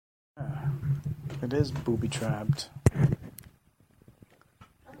It is booby-trapped.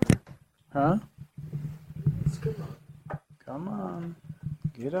 Huh? Come on.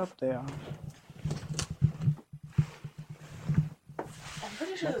 Get up there. I'm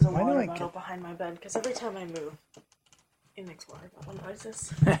pretty sure there's a water bottle behind my bed, because every time I move, it makes water bottle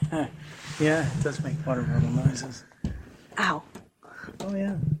noises. Yeah, it does make water bottle noises. Ow. Oh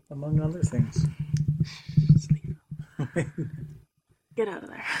yeah, among other things. Get out of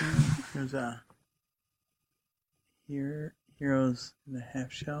there. There's Heroes in the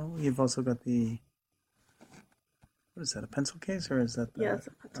Half Shell. You've also got the... What is that, a pencil case, or is that the... Yeah, it's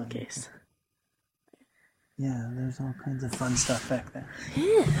a pencil case. Yeah, there's all kinds of fun stuff back there.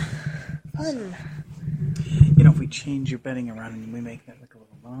 Yeah. Fun. You know, if we change your bedding around and we make that like a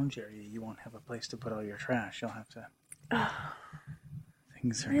little lounge area, you won't have a place to put all your trash. You'll have to...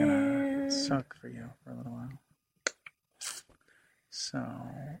 Things are gonna suck for you for a little while. So,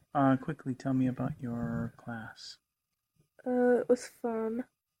 quickly tell me about your class. It was fun.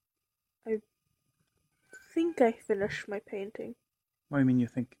 I think I finished my painting. What do you mean you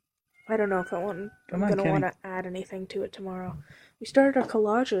think? I don't know if I'm gonna want to add anything to it tomorrow. We started our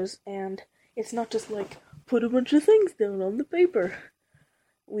collages, and it's not just like, put a bunch of things down on the paper.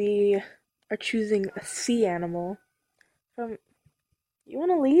 We are choosing a sea animal from... You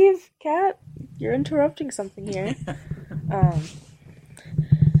want to leave, cat? You're interrupting something here.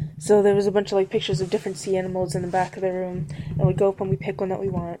 So there was a bunch of like pictures of different sea animals in the back of the room, and we go up and we pick one that we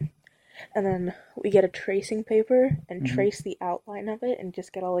want, and then we get a tracing paper and trace the outline of it, and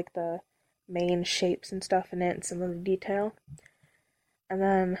just get all like the main shapes and stuff in it and some of the detail. And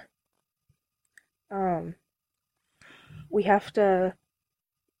then we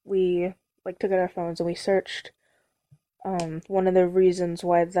took out our phones and we searched one of the reasons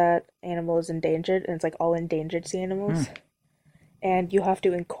why that animal is endangered, and it's like all endangered sea animals. And you have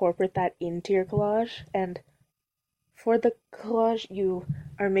to incorporate that into your collage. And for the collage, you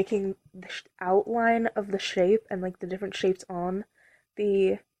are making the outline of the shape and like the different shapes on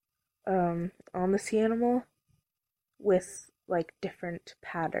the sea animal with like different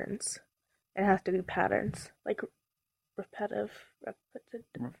patterns. It has to be patterns, like repetitive.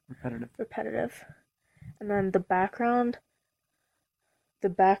 And then the background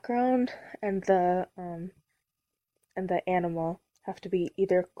and the animal have to be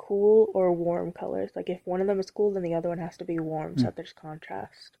either cool or warm colors. Like if one of them is cool, then the other one has to be warm, so that there's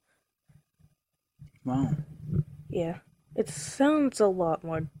contrast. Wow. Yeah. It sounds a lot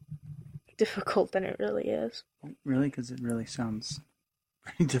more difficult than it really is. Really? Because it really sounds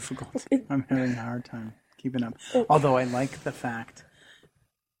pretty difficult. I'm having a hard time keeping up. Although I like the fact...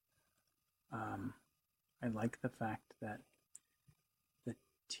 that the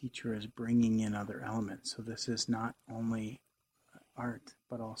teacher is bringing in other elements. So this is not only art,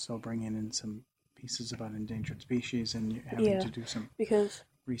 but also bringing in some pieces about endangered species, and you're having to do some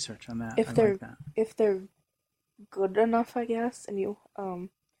research on that. If they're good enough, I guess, and you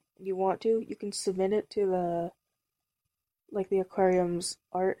want to, you can submit it to the aquarium's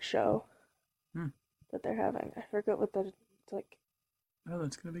art show that they're having. I forget what that it's like. Oh,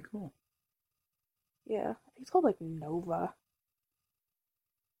 that's gonna be cool. Yeah, I think it's called like Nova.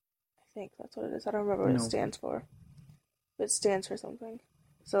 I think that's what it is. I don't remember what it stands for. But it stands for something.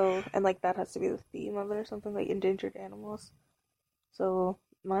 So, and like that has to be the theme of it or something, like endangered animals. So,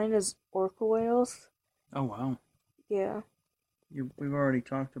 mine is orca whales. Oh, wow. Yeah. We've already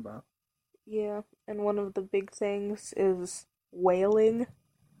talked about. Yeah, and one of the big things is whaling.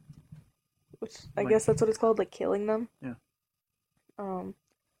 Which, I guess that's what it's called, like killing them. Yeah.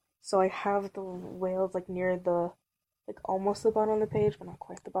 So I have the whales like near the, like almost the bottom of the page, but not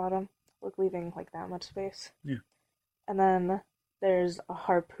quite the bottom. Like leaving like that much space. Yeah. And then there's a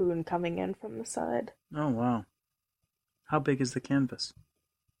harpoon coming in from the side. Oh, wow. How big is the canvas?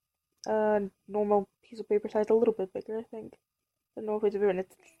 Normal piece of paper size, a little bit bigger, I think. The normal piece of paper, and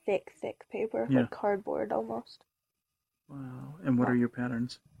it's thick paper, like cardboard almost. Wow. And what are your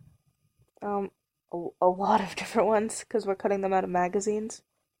patterns? A lot of different ones, because we're cutting them out of magazines.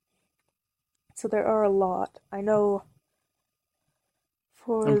 So there are a lot. I know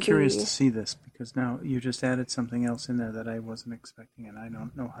I'm curious to see this, because now you just added something else in there that I wasn't expecting, and I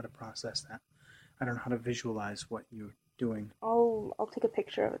don't know how to process that. I don't know how to visualize what you're doing. I'll take a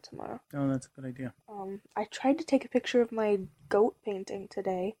picture of it tomorrow. Oh, that's a good idea. I tried to take a picture of my goat painting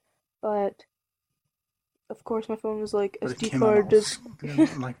today, but of course my phone was like, SD card does...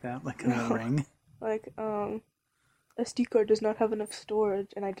 like that, like in a ring? Like, SD card does not have enough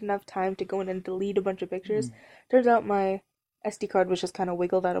storage, and I didn't have time to go in and delete a bunch of pictures. Turns out my SD card was just kind of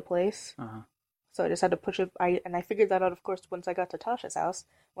wiggled out of place. So I just had to push it. I figured that out, of course, once I got to Tasha's house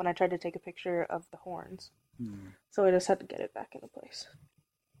when I tried to take a picture of the horns. So I just had to get it back into place.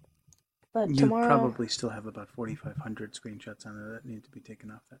 But you tomorrow, probably still have about 4,500 screenshots on there that need to be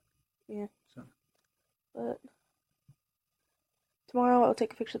taken off that. Yeah. So. But tomorrow I'll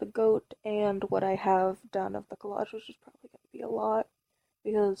take a picture of the goat and what I have done of the collage, which is probably going to be a lot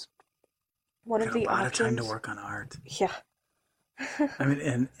because one of the a lot options. of time to work on art. Yeah. I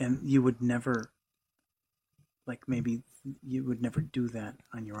mean, and you would never, like maybe you would never do that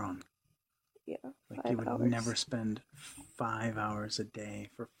on your own. Yeah. Like you would never spend 5 hours a day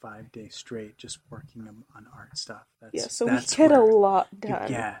for 5 days straight just working on art stuff. So we get a lot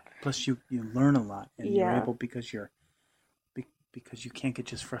done. Plus you learn a lot, and you're able because you can't get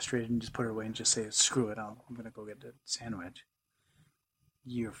just frustrated and just put it away and just say screw it, I'm gonna go get a sandwich.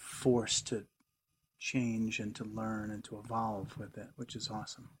 You're forced to change and to learn and to evolve with it, which is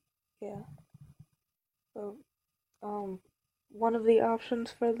awesome. Yeah. So, one of the options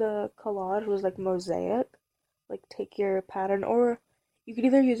for the collage was like mosaic. Like take your pattern, or you could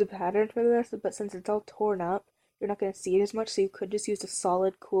either use a pattern for this, but since it's all torn up, you're not going to see it as much, so you could just use a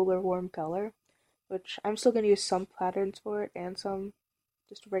solid, cool, or warm color, which I'm still going to use some patterns for it and some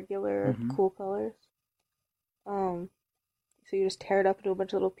just regular cool colors. So you just tear it up into a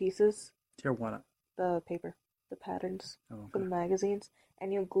bunch of little pieces. Tear what up? The paper, the patterns for the magazines,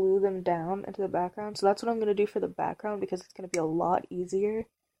 and you'll glue them down into the background. So that's what I'm going to do for the background because it's going to be a lot easier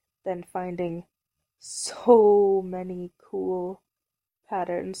than finding so many cool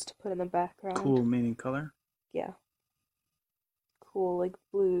patterns to put in the background. Cool meaning color? Yeah. Cool, like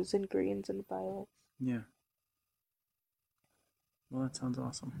blues and greens and violets. Yeah. Well, that sounds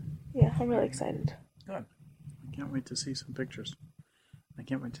awesome. Yeah, I'm really excited. Good. I can't wait to see some pictures. I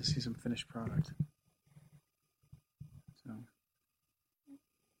can't wait to see some finished product. So,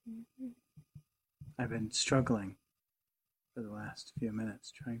 I've been struggling for the last few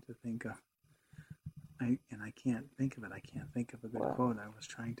minutes trying to think of, I can't think of it. I can't think of a good quote. I was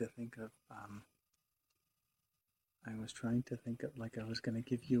trying to think of, like I was going to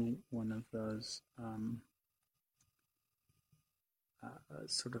give you one of those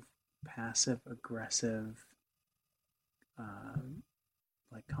sort of passive aggressive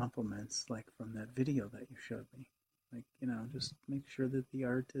like compliments, like from that video that you showed me. Like, just make sure that the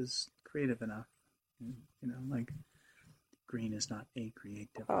art is creative enough. Like green is not a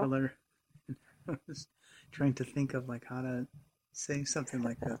creative color. I was trying to think of like how to say something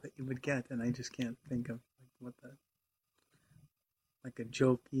like that you would get, and I just can't think of like like a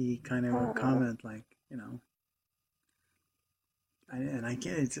jokey kind of a comment, like, I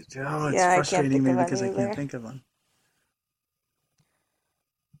can't. It's frustrating me because I can't think of one.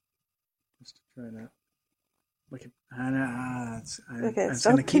 Just to try to look at.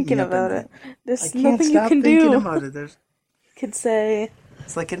 Stop thinking about it. There's nothing you can do. I can't stop thinking about it. There's. You could say.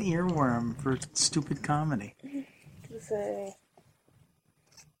 It's like an earworm for stupid comedy. You could say.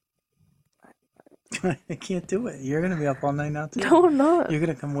 I can't do it. You're going to be up all night now, too. No, I'm not. You're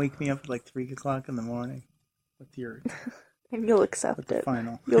going to come wake me up at like 3 o'clock in the morning with your... And you'll accept it.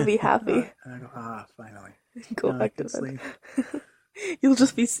 Final. You'll be happy. And I go, finally. Go back to sleep. You'll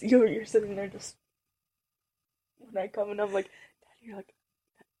just be... You're sitting there just... When I come and I'm like... Daddy, you're like...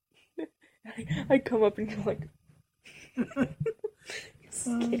 I come up and you're like... You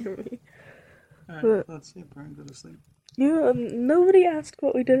scare me. Alright, let's see. Brian, go to sleep. Yeah, nobody asked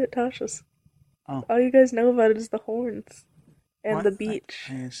what we did at Tasha's. Oh. All you guys know about it is the horns and the beach.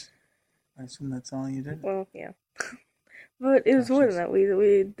 I assume that's all you did? Well, yeah. But it was more than that.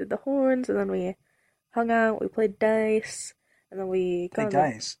 We did the horns, and then we hung out, we played dice, and then we... Played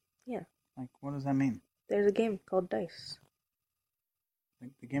dice? Yeah. Like, what does that mean? There's a game called Dice.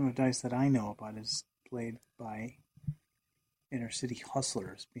 Like, the game of dice that I know about is played by inner city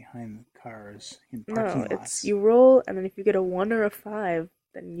hustlers behind the cars in parking lots. It's you roll, and then if you get a 1 or a 5,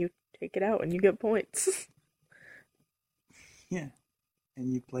 then you take it out and you get points. Yeah.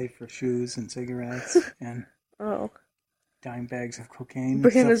 And you play for shoes and cigarettes and dime bags of cocaine.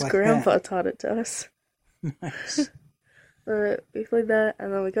 Brianna's grandpa taught it to us. Nice. But we played that,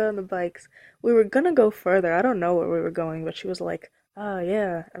 and then we got on the bikes. We were gonna go further. I don't know where we were going, but she was like, "Oh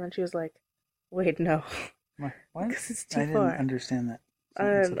yeah," and then she was like, "Wait, no." What? Because it's too far. I didn't understand that.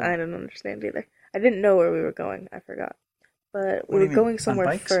 I didn't understand either. I didn't know where we were going. I forgot. But we were going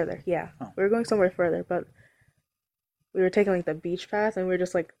somewhere further. Yeah, we were going somewhere further, but we were taking like the beach path, and we were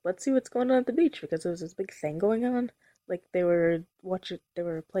just like, let's see what's going on at the beach, because there was this big thing going on. Like they were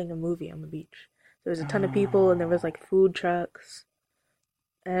playing a movie on the beach. There was a ton of people, and there was like food trucks,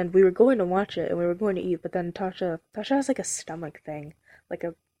 and we were going to watch it, and we were going to eat. But then Tasha has like a stomach thing, like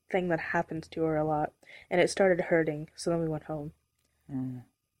a thing that happens to her a lot, and it started hurting. So then we went home. Mm.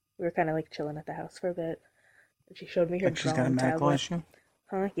 We were kind of like chilling at the house for a bit, and she showed me her Like she's got a drawing medical tablet. issue?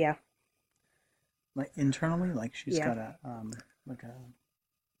 Huh? Yeah. Like internally? Like she's Yeah. got a like a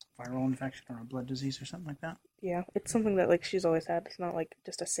viral infection or a blood disease or something like that? Yeah, it's something that like she's always had. It's not like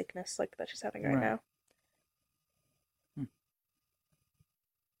just a sickness like that she's having right now.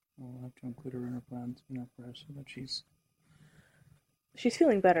 We'll have to include her in her plans, for her, so that she's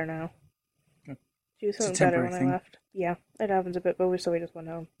feeling better now. good. She was It's a feeling better temporary when thing. I left. Yeah, it happens a bit, but we just went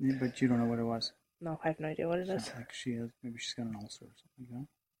home. Yeah, but you don't know what it was. No, I have no idea what it It's is. not like she has. Maybe she's got an ulcer or something.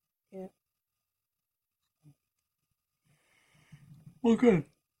 Yeah. Well, good.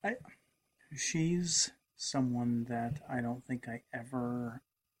 She's someone that I don't think I ever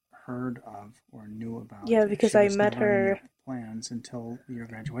heard of or knew about. Yeah, because She I was met never in her. your plans until your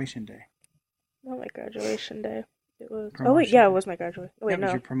graduation day. Not my graduation day. It was. Oh Promotion wait, yeah, it day. was my graduation. Oh, wait, Yeah, it was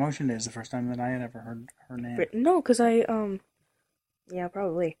no. your promotion day is the first time that I had ever heard her name. No, because I yeah,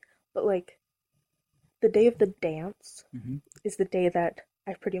 probably. But like, the day of the dance Mm-hmm. is the day that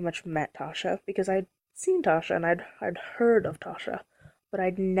I pretty much met Tasha, because I'd seen Tasha and I'd heard of Tasha, but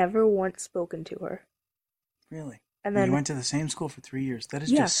I'd never once spoken to her. Really? And then you went to the same school for 3 years. That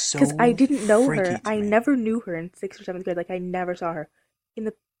is yeah, just so because I didn't know freaky her. to I me. never knew her in 6th or 7th grade. Like I never saw her. In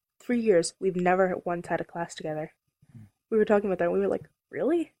the 3 years, we've never once had a class together. We were talking about that and we were like,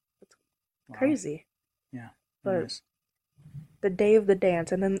 really? That's Wow. crazy. Yeah. But it is. the day of the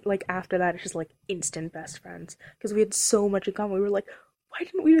dance, and then like after that it's just like instant best friends, because we had so much in common. We were like, why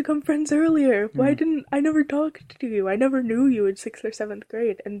didn't we become friends earlier? Why didn't I never talked to you? I never knew you in 6th or 7th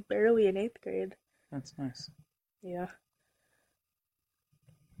grade, and barely in 8th grade. That's nice. Yeah.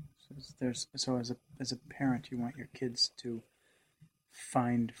 So as a parent, you want your kids to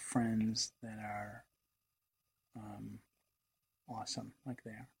find friends that are awesome, like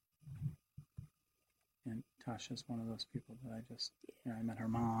they are. And Tasha's one of those people that I just, I met her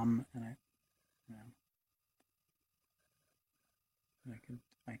mom, and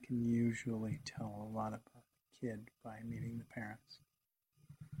I can usually tell a lot about the kid by meeting the parents.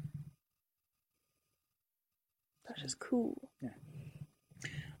 Tasha's cool. Yeah.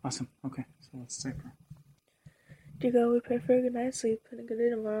 Awesome. Okay, so let's say prayer. Dear God, we pray for a good night's sleep and a good day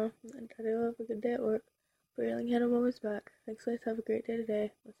tomorrow, and try to have a good day at work. For healing hand on Mama's back. Thanks, let's have a great day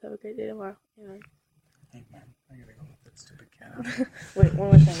today. Let's have a great day tomorrow. Amen. Amen. I gotta go let that stupid cat out. Wait, one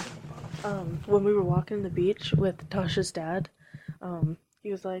more thing. When we were walking on the beach with Tasha's dad,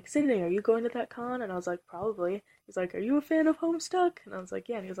 he was like, Sydney, are you going to that con? And I was like, probably. He's like, are you a fan of Homestuck? And I was like,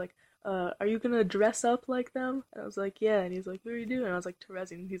 yeah. And he was like, are you gonna dress up like them? And I was like, yeah. And he's like, who are you doing? And I was like,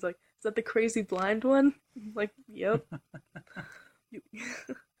 Terezi. And he's like, is that the crazy blind one? I'm like, yep.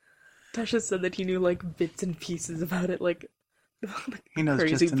 Tasha said that he knew like bits and pieces about it, like the He knows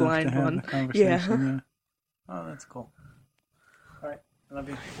crazy just enough blind to have one. the conversation. Yeah. Yeah. Oh, that's cool. All right, I love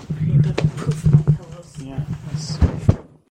you. I need to poof my pillows. Yeah.